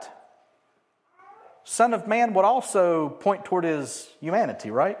 but Son of Man would also point toward His humanity,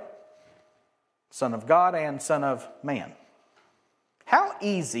 right? Son of God and Son of Man. How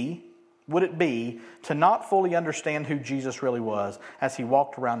easy would it be to not fully understand who Jesus really was as He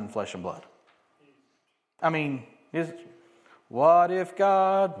walked around in flesh and blood? I mean, what if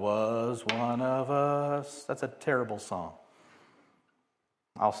God was one of us? That's a terrible song.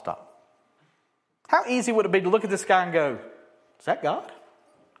 I'll stop. How easy would it be to look at this guy and go, is that God?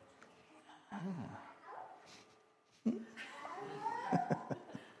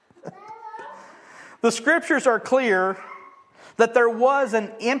 The Scriptures are clear that there was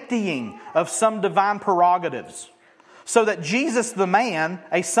an emptying of some divine prerogatives, so that Jesus the man,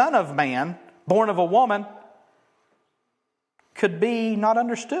 a Son of Man, born of a woman, could be not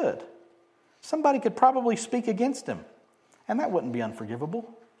understood. Somebody could probably speak against him, and that wouldn't be unforgivable.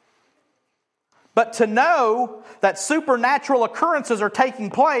 But to know that supernatural occurrences are taking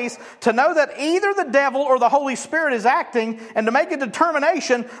place, to know that either the devil or the Holy Spirit is acting, and to make a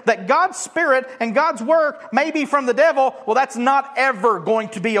determination that God's Spirit and God's work may be from the devil, well, that's not ever going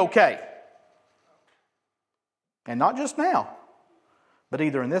to be okay. And not just now, but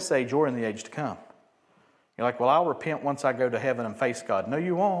either in this age or in the age to come. You're like, well, I'll repent once I go to heaven and face God. No,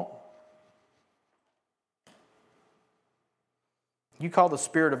 you won't. You call the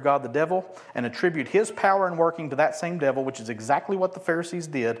Spirit of God the devil and attribute His power and working to that same devil, which is exactly what the Pharisees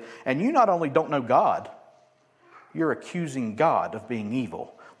did. And you not only don't know God, you're accusing God of being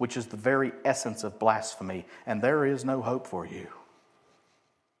evil, which is the very essence of blasphemy. And there is no hope for you.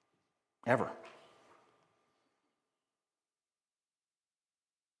 Ever.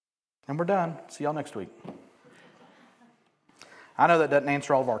 And we're done. See y'all next week. I know that doesn't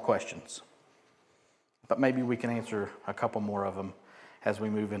answer all of our questions, but maybe we can answer a couple more of them as we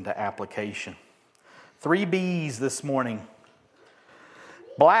move into application. 3 B's this morning.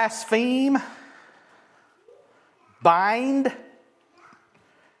 Blaspheme, bind,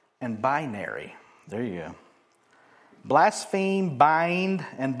 and binary. There you go. Blaspheme, bind,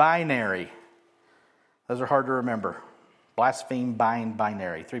 and binary. Those are hard to remember. Blaspheme, bind,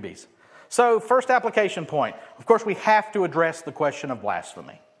 binary. 3 B's. So, first application point. Of course, we have to address the question of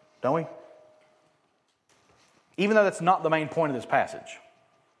blasphemy, don't we? Even though that's not the main point of this passage.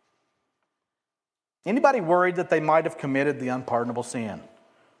 Anybody worried that they might have committed the unpardonable sin?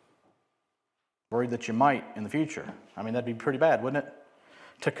 Worried that you might in the future? I mean, that'd be pretty bad, wouldn't it?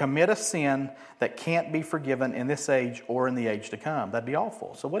 To commit a sin that can't be forgiven in this age or in the age to come. That'd be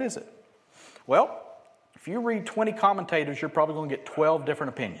awful. So what is it? Well, if you read 20 commentators, you're probably going to get 12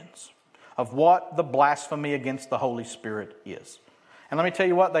 different opinions of what the blasphemy against the Holy Spirit is. And let me tell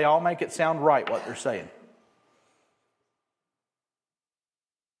you what, they all make it sound right what they're saying.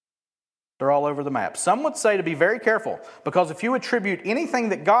 They're all over the map. Some would say to be very careful, because if you attribute anything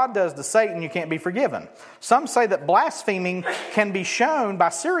that God does to Satan, you can't be forgiven. Some say that blaspheming can be shown by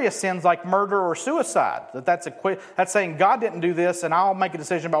serious sins like murder or suicide. That's saying God didn't do this and I'll make a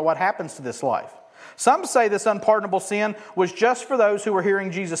decision about what happens to this life. Some say this unpardonable sin was just for those who were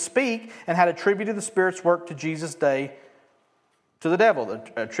hearing Jesus speak and had attributed the Spirit's work to Jesus' day to the devil,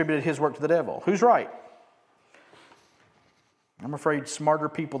 attributed His work to the devil. Who's right? I'm afraid smarter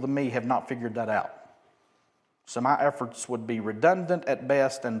people than me have not figured that out. So my efforts would be redundant at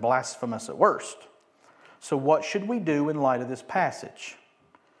best and blasphemous at worst. So what should we do in light of this passage?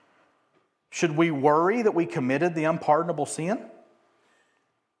 Should we worry that we committed the unpardonable sin?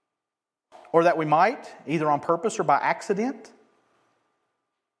 Or that we might, either on purpose or by accident?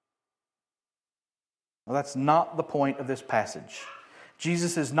 Well, that's not the point of this passage.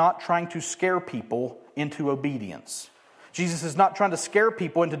 Jesus is not trying to scare people into obedience. Jesus is not trying to scare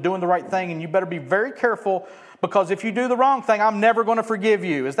people into doing the right thing, and you better be very careful, because if you do the wrong thing, I'm never going to forgive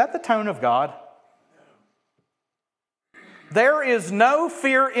you. Is that the tone of God? There is no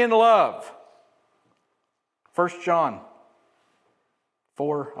fear in love. 1 John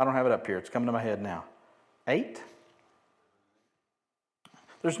 4, I don't have it up here. It's coming to my head now. 8?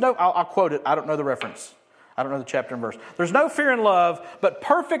 There's no, I'll quote it. I don't know the reference. I don't know the chapter and verse. There's no fear in love, but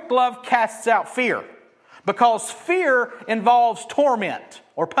perfect love casts out fear. Because fear involves torment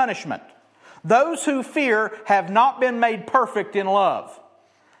or punishment. Those who fear have not been made perfect in love.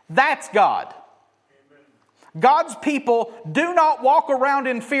 That's God. Amen. God's people do not walk around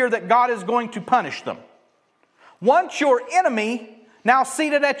in fear that God is going to punish them. Once your enemy, now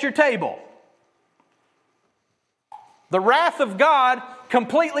seated at your table. The wrath of God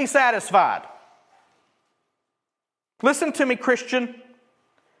completely satisfied. Listen to me, Christian.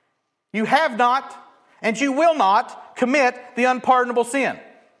 You have not and you will not commit the unpardonable sin.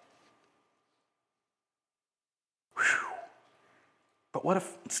 Whew. But what if...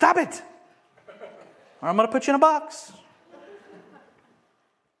 Stop it! Or I'm going to put you in a box.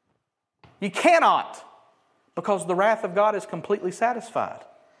 You cannot, because the wrath of God is completely satisfied.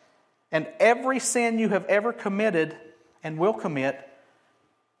 And every sin you have ever committed and will commit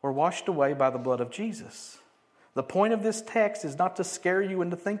were washed away by the blood of Jesus. The point of this text is not to scare you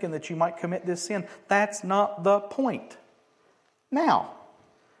into thinking that you might commit this sin. That's not the point. Now,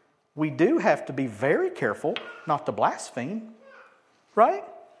 we do have to be very careful not to blaspheme, right?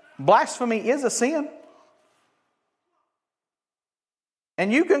 Blasphemy is a sin.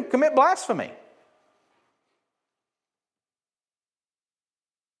 And you can commit blasphemy.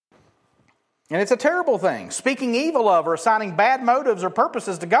 And it's a terrible thing. Speaking evil of or assigning bad motives or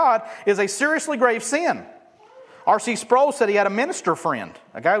purposes to God is a seriously grave sin. R.C. Sproul said he had a minister friend,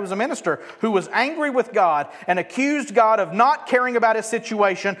 a guy who was a minister, who was angry with God and accused God of not caring about his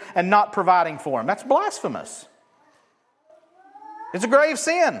situation and not providing for him. That's blasphemous. It's a grave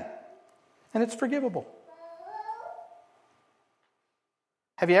sin, and it's forgivable.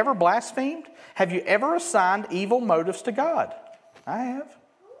 Have you ever blasphemed? Have you ever assigned evil motives to God? I have.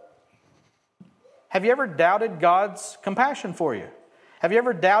 Have you ever doubted God's compassion for you? Have you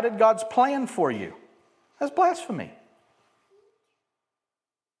ever doubted God's plan for you? That's blasphemy.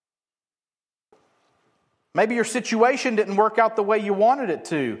 Maybe your situation didn't work out the way you wanted it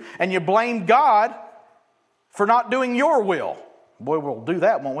to, and you blamed God for not doing your will. Boy, we'll do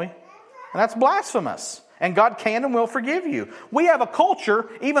that, won't we? And that's blasphemous. And God can and will forgive you. We have a culture,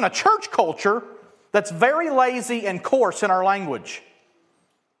 even a church culture, that's very lazy and coarse in our language.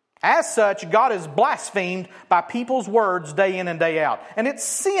 As such, God is blasphemed by people's words day in and day out. And it's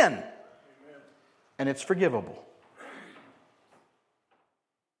sin. And it's forgivable.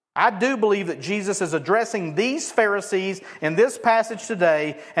 I do believe that Jesus is addressing these Pharisees in this passage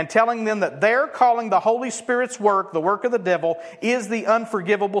today and telling them that they're calling the Holy Spirit's work, the work of the devil, is the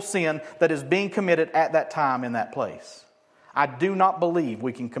unforgivable sin that is being committed at that time in that place. I do not believe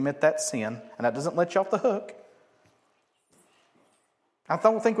we can commit that sin, and that doesn't let you off the hook. I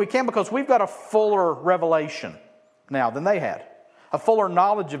don't think we can, because we've got a fuller revelation now than they had. A fuller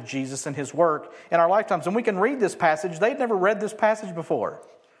knowledge of Jesus and His work in our lifetimes. And we can read this passage. They'd never read this passage before.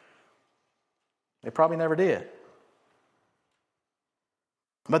 They probably never did.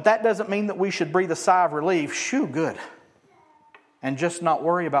 But that doesn't mean that we should breathe a sigh of relief, shoo, good, and just not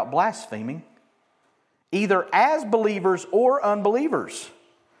worry about blaspheming, either as believers or unbelievers.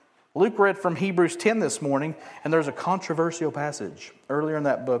 Luke read from Hebrews 10 this morning, and there's a controversial passage earlier in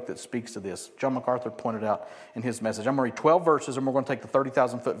that book that speaks to this. John MacArthur pointed out in his message. I'm going to read 12 verses, and we're going to take the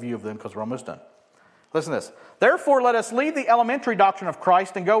 30,000-foot view of them because we're almost done. Listen to this. Therefore, let us leave the elementary doctrine of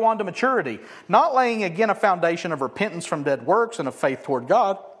Christ and go on to maturity, not laying again a foundation of repentance from dead works and of faith toward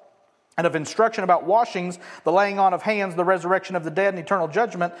God, and of instruction about washings, the laying on of hands, the resurrection of the dead, and eternal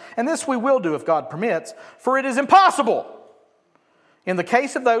judgment. And this we will do if God permits, for it is impossible, in the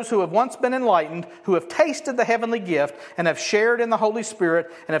case of those who have once been enlightened, who have tasted the heavenly gift, and have shared in the Holy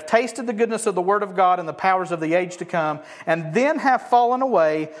Spirit, and have tasted the goodness of the Word of God and the powers of the age to come, and then have fallen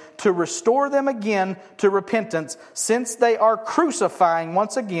away, to restore them again to repentance, since they are crucifying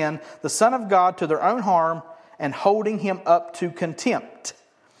once again the Son of God to their own harm, and holding Him up to contempt.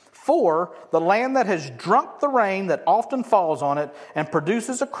 For the land that has drunk the rain that often falls on it and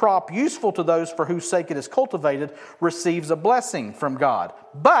produces a crop useful to those for whose sake it is cultivated receives a blessing from God.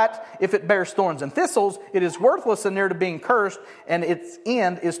 But if it bears thorns and thistles, it is worthless and near to being cursed, and its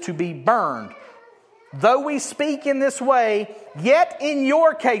end is to be burned. Though we speak in this way, yet in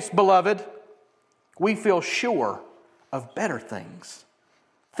your case, beloved, we feel sure of better things,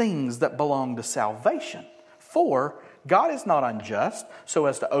 things that belong to salvation. For God is not unjust so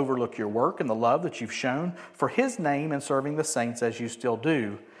as to overlook your work and the love that you've shown for His name in serving the saints as you still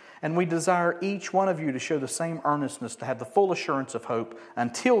do. And we desire each one of you to show the same earnestness, to have the full assurance of hope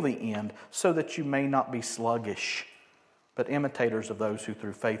until the end, so that you may not be sluggish, but imitators of those who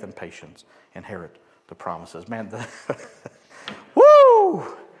through faith and patience inherit the promises. Man,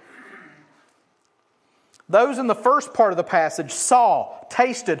 woo! Those in the first part of the passage saw,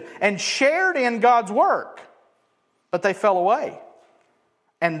 tasted, and shared in God's work. But they fell away.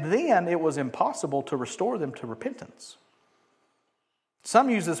 And then it was impossible to restore them to repentance. Some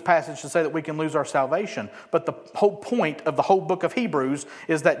use this passage to say that we can lose our salvation. But the whole point of the whole book of Hebrews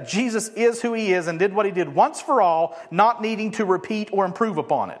is that Jesus is who He is and did what He did once for all, not needing to repeat or improve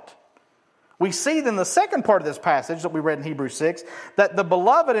upon it. We see then the second part of this passage that we read in Hebrews 6, that the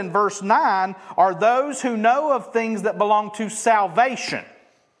beloved in verse 9 are those who know of things that belong to salvation.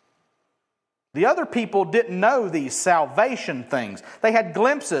 The other people didn't know these salvation things. They had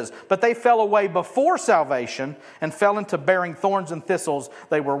glimpses, but they fell away before salvation and fell into bearing thorns and thistles.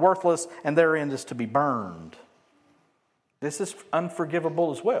 They were worthless, and their end is to be burned. This is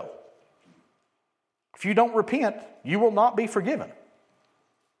unforgivable as well. If you don't repent, you will not be forgiven.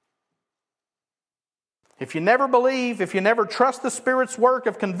 If you never believe, if you never trust the Spirit's work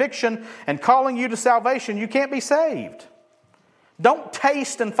of conviction and calling you to salvation, you can't be saved. Don't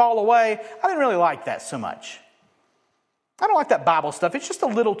taste and fall away. I didn't really like that so much. I don't like that Bible stuff. It's just a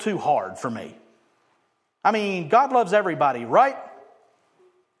little too hard for me. I mean, God loves everybody, right?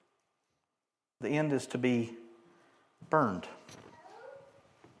 The end is to be burned.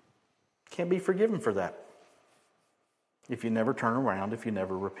 Can't be forgiven for that. If you never turn around, if you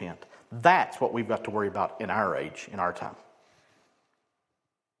never repent. That's what we've got to worry about in our age, in our time.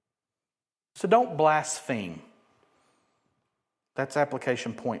 So don't blaspheme. That's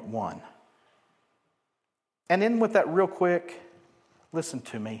application point 1. And in with that real quick, listen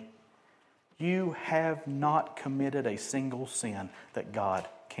to me. You have not committed a single sin that God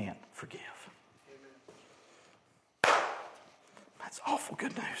can't forgive. That's awful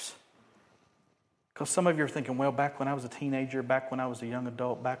good news. Because some of you are thinking, well, back when I was a teenager, back when I was a young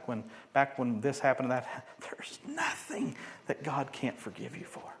adult, back when this happened and that, there's nothing that God can't forgive you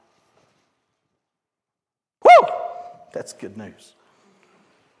for. Woo! That's good news.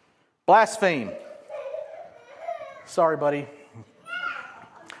 Blaspheme. Sorry, buddy.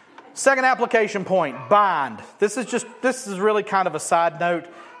 Second application point, bind. This is really kind of a side note.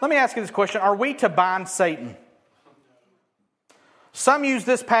 Let me ask you this question. Are we to bind Satan? Some use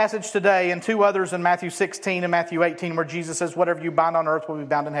this passage today and 2 others in Matthew 16 and Matthew 18 where Jesus says, whatever you bind on earth will be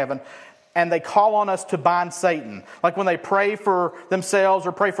bound in heaven. And they call on us to bind Satan. Like when they pray for themselves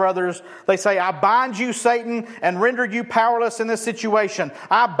or pray for others, they say, I bind you, Satan, and render you powerless in this situation.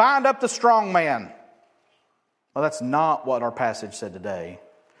 I bind up the strong man. Well, that's not what our passage said today.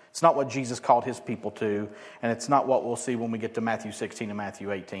 It's not what Jesus called his people to, and it's not what we'll see when we get to Matthew 16 and Matthew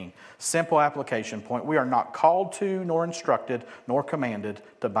 18. Simple application point. We are not called to, nor instructed, nor commanded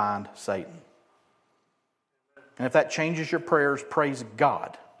to bind Satan. And if that changes your prayers, praise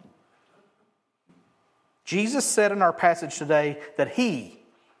God. Jesus said in our passage today that he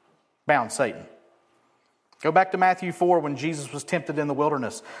bound Satan. Go back to Matthew 4 when Jesus was tempted in the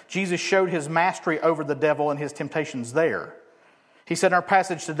wilderness. Jesus showed his mastery over the devil and his temptations there. He said in our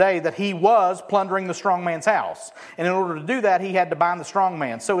passage today that he was plundering the strong man's house. And in order to do that, he had to bind the strong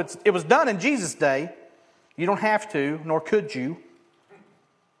man. So it was done in Jesus' day. You don't have to, nor could you.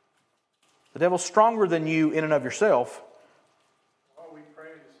 The devil's stronger than you in and of yourself. Well, we pray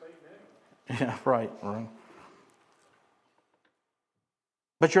to Satan. Yeah, right.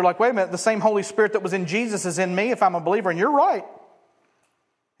 But you're like, wait a minute, the same Holy Spirit that was in Jesus is in me if I'm a believer. And you're right.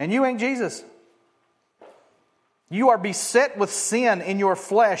 And you ain't Jesus. You are beset with sin in your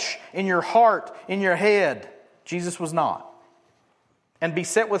flesh, in your heart, in your head. Jesus was not. And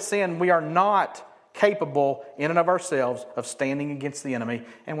beset with sin, we are not capable in and of ourselves of standing against the enemy.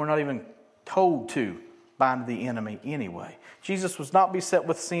 And we're not even told to bind the enemy anyway. Jesus was not beset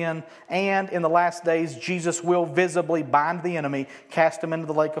with sin. And in the last days, Jesus will visibly bind the enemy, cast him into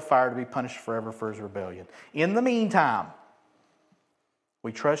the lake of fire to be punished forever for his rebellion. In the meantime,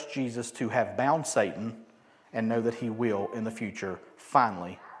 we trust Jesus to have bound Satan and know that he will, in the future,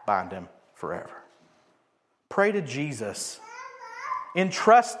 finally bind him forever. Pray to Jesus.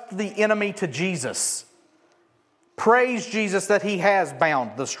 Entrust the enemy to Jesus. Praise Jesus that he has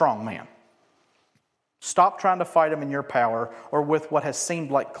bound the strong man. Stop trying to fight him in your power or with what has seemed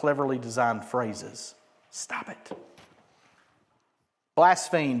like cleverly designed phrases. Stop it.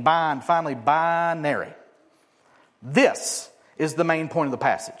 Blaspheme, bind, finally binary. This is the main point of the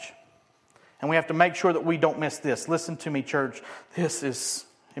passage. And we have to make sure that we don't miss this. Listen to me, church. This is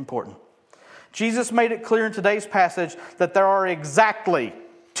important. Jesus made it clear in today's passage that there are exactly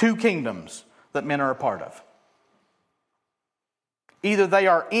 2 kingdoms that men are a part of. Either they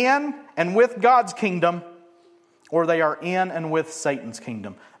are in and with God's kingdom, or they are in and with Satan's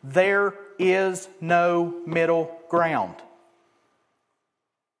kingdom. There is no middle ground.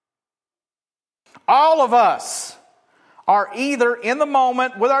 All of us are either in the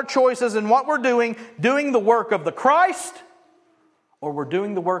moment with our choices and what we're doing the work of the Christ, or we're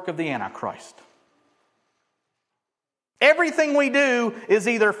doing the work of the Antichrist. Everything we do is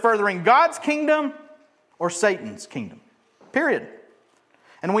either furthering God's kingdom or Satan's kingdom. Period.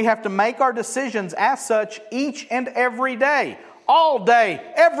 And we have to make our decisions as such each and every day. All day,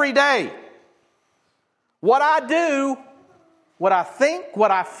 every day. What I do, what I think,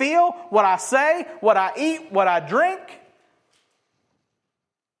 what I feel, what I say, what I eat, what I drink,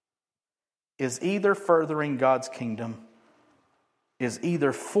 is either furthering God's kingdom, is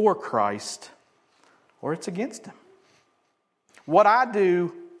either for Christ, or it's against Him. What I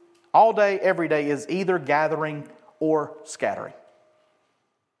do all day, every day is either gathering or scattering.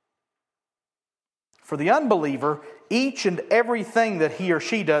 For the unbeliever, each and everything that he or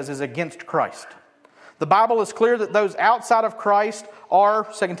she does is against Christ. The Bible is clear that those outside of Christ are,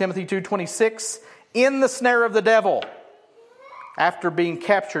 2 Timothy 2:26, in the snare of the devil after being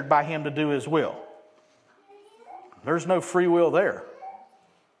captured by him to do his will. There's no free will there.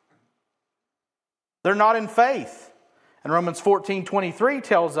 They're not in faith. And Romans 14:23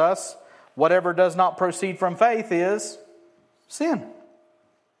 tells us, whatever does not proceed from faith is sin.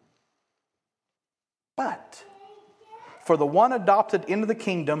 But for the one adopted into the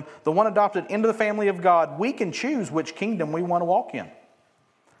kingdom, the one adopted into the family of God, we can choose which kingdom we want to walk in.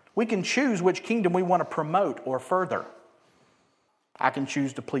 We can choose which kingdom we want to promote or further. I can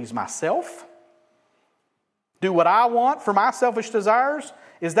choose to please myself, do what I want for my selfish desires.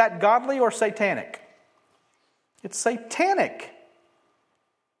 Is that godly or satanic? It's satanic.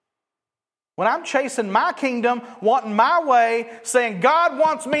 When I'm chasing my kingdom, wanting my way, saying God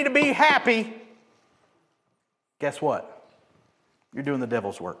wants me to be happy, guess what? You're doing the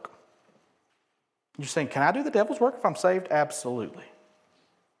devil's work. You're saying, can I do the devil's work if I'm saved? Absolutely.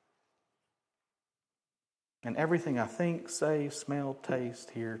 And everything I think, say, smell, taste,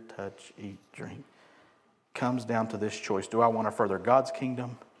 hear, touch, eat, drink comes down to this choice. Do I want to further God's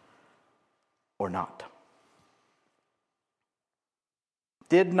kingdom or not?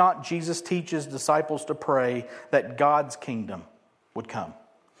 Did not Jesus teach His disciples to pray that God's kingdom would come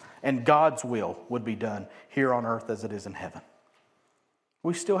and God's will would be done here on earth as it is in heaven?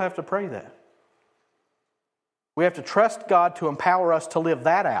 We still have to pray that. We have to trust God to empower us to live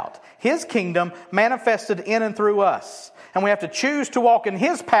that out. His kingdom manifested in and through us. And we have to choose to walk in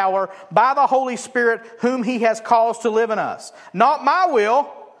His power by the Holy Spirit whom He has caused to live in us. Not my will,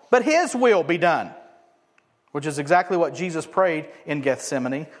 but His will be done. Which is exactly what Jesus prayed in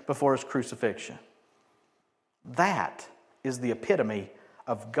Gethsemane before His crucifixion. That is the epitome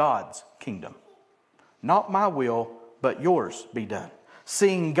of God's kingdom. Not my will, but yours be done.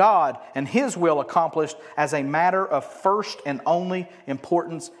 Seeing God and His will accomplished as a matter of first and only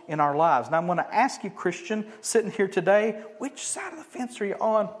importance in our lives. Now I'm going to ask you, Christian, sitting here today, which side of the fence are you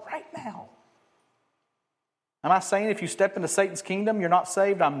on right now? Am I saying if you step into Satan's kingdom, you're not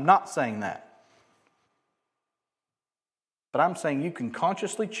saved? I'm not saying that. But I'm saying you can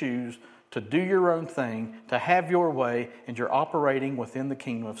consciously choose to do your own thing, to have your way, and you're operating within the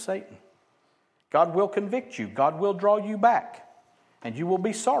kingdom of Satan. God will convict you. God will draw you back. And you will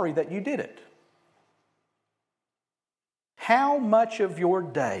be sorry that you did it. How much of your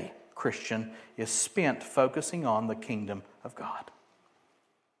day, Christian, is spent focusing on the kingdom of God?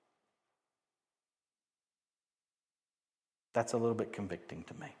 That's a little bit convicting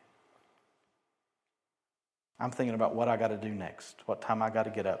to me. I'm thinking about what I got to do next, what time I got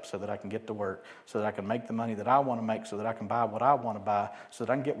to get up so that I can get to work, so that I can make the money that I want to make, so that I can buy what I want to buy, so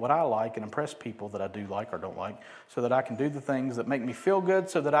that I can get what I like and impress people that I do like or don't like, so that I can do the things that make me feel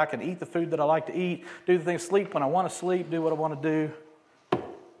good, so that I can eat the food that I like to eat, do the things, sleep when I want to sleep, do what I want to do.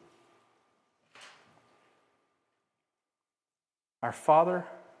 Our Father,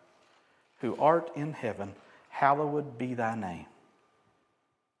 who art in heaven, hallowed be thy name.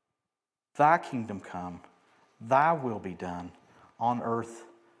 Thy kingdom come. Thy will be done on earth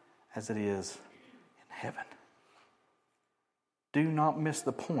as it is in heaven. Do not miss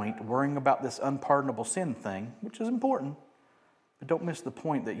the point worrying about this unpardonable sin thing, which is important, but don't miss the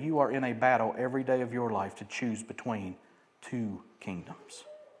point that you are in a battle every day of your life to choose between two kingdoms.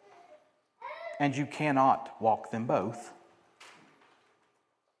 And you cannot walk them both.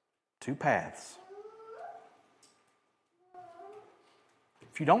 Two paths.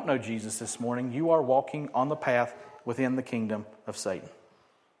 If you don't know Jesus this morning, you are walking on the path within the kingdom of Satan.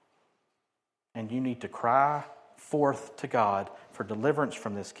 And you need to cry forth to God for deliverance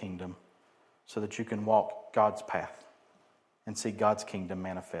from this kingdom so that you can walk God's path and see God's kingdom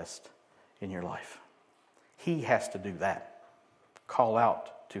manifest in your life. He has to do that. Call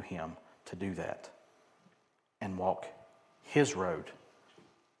out to Him to do that and walk His road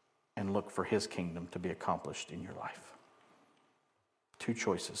and look for His kingdom to be accomplished in your life. Two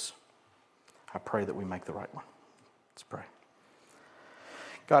choices. I pray that we make the right one. Let's pray.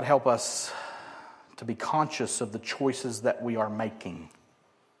 God, help us to be conscious of the choices that we are making.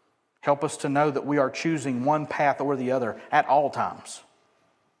 Help us to know that we are choosing one path or the other at all times.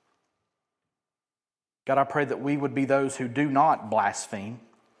 God, I pray that we would be those who do not blaspheme.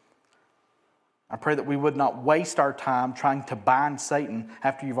 I pray that we would not waste our time trying to bind Satan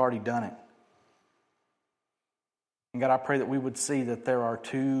after you've already done it. And God, I pray that we would see that there are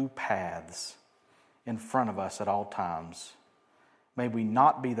two paths in front of us at all times. May we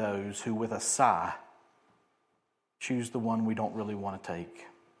not be those who with a sigh choose the one we don't really want to take.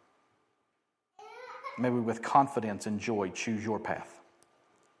 May we with confidence and joy choose your path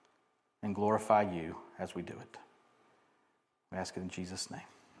and glorify you as we do it. We ask it in Jesus' name.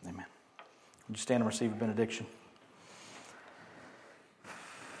 Amen. Would you stand and receive a benediction?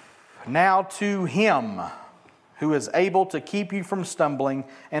 Now to Him who is able to keep you from stumbling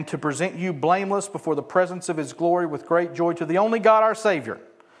and to present you blameless before the presence of His glory with great joy, to the only God our Savior,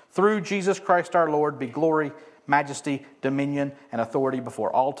 through Jesus Christ our Lord, be glory, majesty, dominion, and authority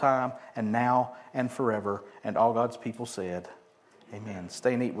before all time and now and forever. And all God's people said, amen.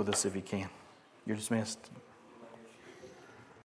 Stay and eat with us if you can. You're dismissed.